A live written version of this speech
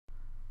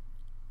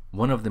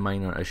One of the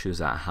minor issues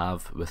that I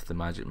have with the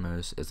Magic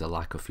Mouse is the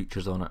lack of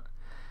features on it.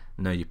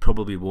 Now, you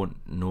probably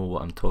won't know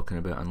what I'm talking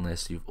about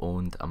unless you've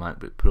owned a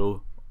MacBook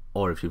Pro,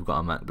 or if you've got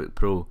a MacBook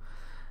Pro.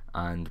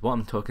 And what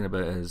I'm talking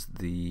about is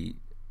the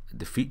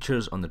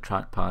features on the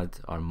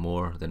trackpad are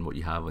more than what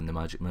you have on the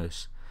Magic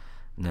Mouse.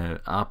 Now,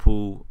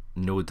 Apple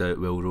no doubt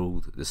will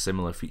roll the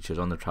similar features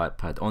on the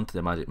trackpad onto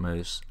the Magic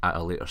Mouse at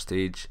a later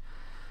stage.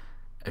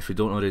 If you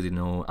don't already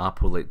know,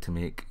 Apple like to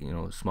make, you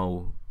know,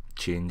 small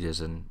changes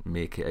and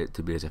make it out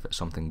to be as if it's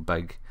something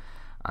big.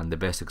 And the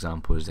best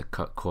example is the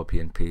cut, copy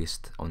and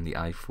paste on the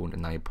iPhone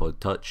and iPod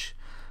Touch,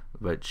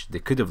 which they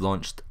could have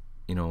launched,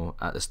 you know,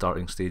 at the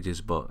starting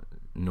stages, but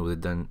no, they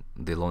didn't.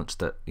 They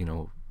launched it, you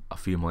know, a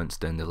few months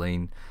down the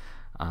line,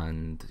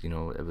 and you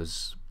know,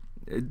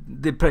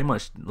 they pretty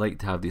much like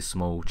to have these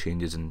small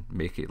changes and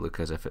make it look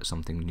as if it's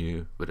something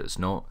new, but it's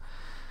not.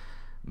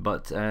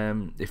 But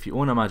if you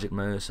own a Magic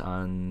Mouse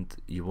and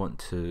you want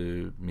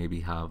to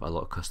maybe have a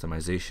lot of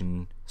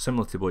customization,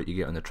 similar to what you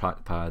get on the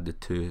trackpad,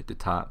 the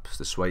taps,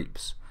 the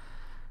swipes,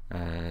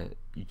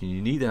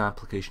 you need an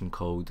application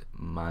called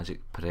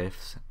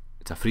MagicPrefs.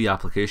 It's a free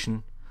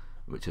application,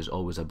 which is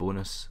always a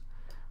bonus.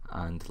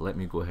 And let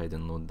me go ahead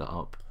and load that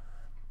up.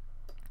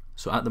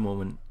 So at the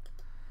moment,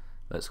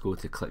 let's go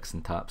to clicks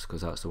and taps,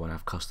 because that's the one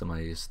I've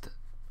customized,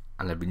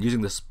 and I've been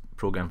using this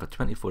program for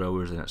 24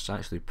 hours and it's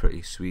actually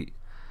pretty sweet.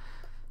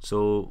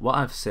 So what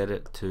I've set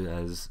it to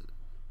is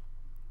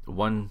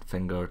one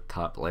finger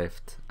tap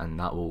left, and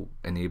that will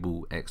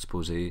enable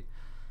expose.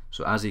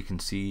 So as you can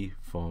see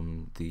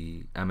from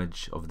the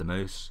image of the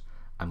mouse,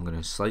 I'm going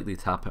to slightly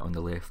tap it on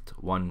the left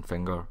one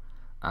finger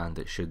and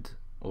it should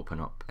open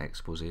up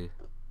expose.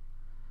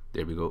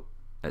 There we go,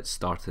 it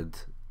started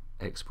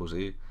expose,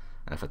 and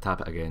if I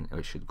tap it again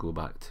it should go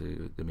back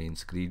to the main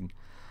screen.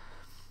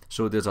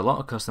 So there's a lot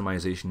of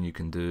customization you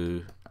can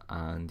do,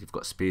 and you've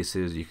got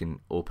spaces, you can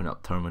open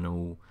up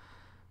terminal,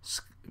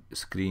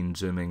 screen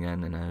zooming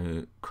in and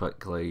out,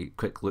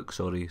 quick look,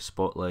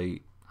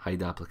 spotlight,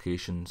 hide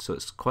applications. So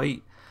it's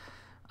quite,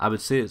 I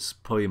would say it's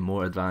probably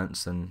more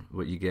advanced than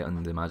what you get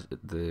on the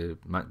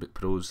MacBook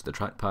Pros, the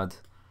trackpad.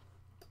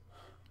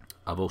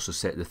 I've also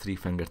set the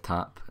 3-finger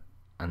tap,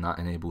 and that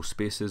enables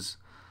spaces,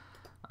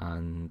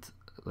 and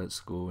let's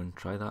go and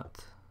try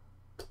that.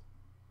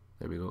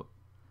 There we go.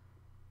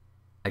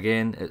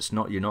 Again, it's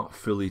not, you're not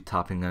fully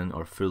tapping in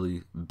or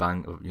fully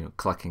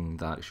clicking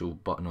the actual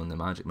button on the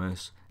Magic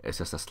Mouse. It's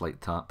just a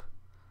slight tap.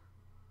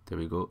 There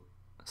we go,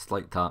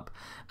 slight tap,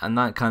 and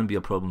that can be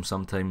a problem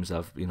sometimes.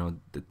 I've, you know,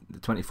 the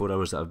 24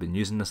 hours that I've been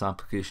using this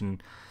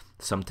application,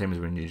 sometimes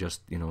when you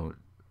just, you know,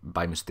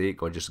 by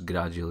mistake or just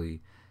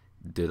gradually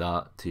do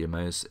that to your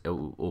mouse, it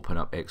will open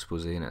up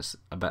expose, and it's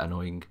a bit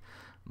annoying.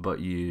 But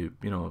you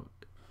know,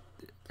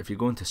 if you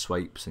go into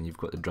swipes and you've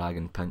got the drag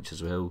and pinch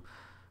as well,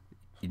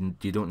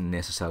 you don't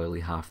necessarily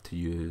have to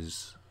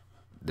use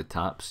the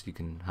taps. You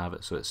can have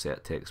it so it's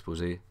set to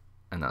expose,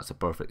 and that's a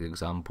perfect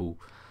example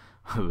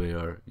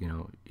where, you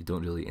know, you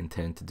don't really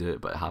intend to do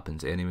it but it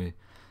happens anyway.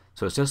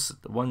 So it's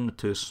just 1 or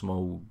 2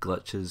 small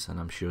glitches, and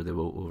I'm sure they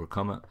will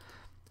overcome it.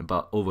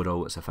 But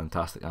overall, it's a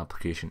fantastic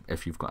application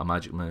if you've got a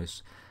Magic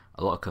Mouse,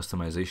 a lot of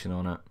customization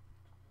on it,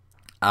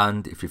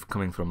 and if you're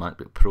coming from a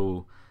MacBook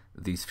Pro,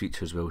 these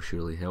features will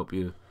surely help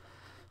you.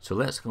 So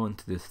let's go on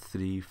to the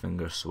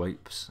 3-finger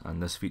swipes,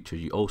 and this feature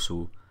you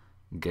also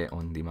get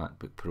on the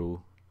MacBook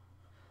Pro.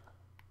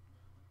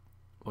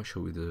 What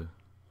shall we do?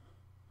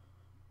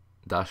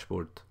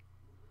 Dashboard.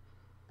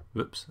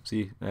 Whoops,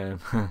 see, that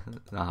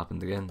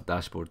happened again,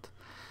 dashboard.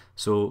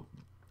 So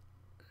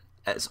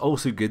it's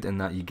also good in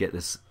that you get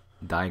this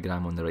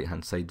diagram on the right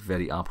hand side,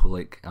 very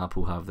Apple-like.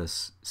 Apple have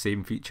this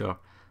same feature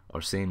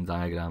or same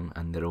diagram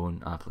in their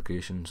own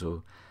application,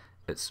 so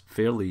it's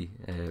fairly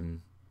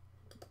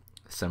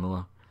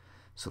similar.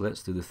 So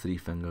let's do the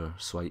 3-finger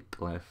swipe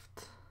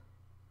left,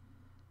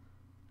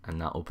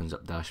 and that opens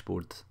up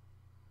dashboard.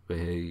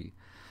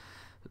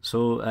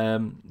 So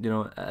you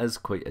know, it is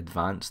quite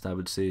advanced, I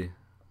would say.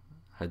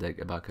 How do I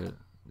get back out?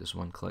 Just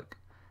one click.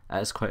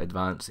 It is quite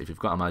advanced. If you've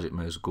got a Magic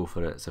Mouse, go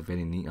for it. It's a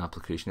very neat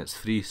application. It's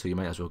free, so you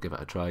might as well give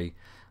it a try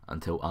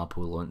until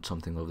Apple launch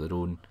something of their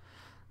own.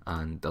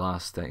 And the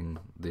last thing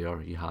there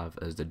you have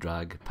is the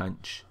drag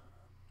pinch.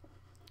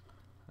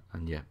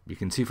 And yeah, you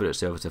can see for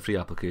itself, it's a free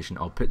application.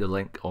 I'll put the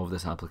link of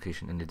this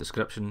application in the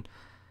description.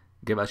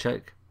 Give it a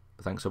check.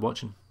 Thanks for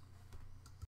watching.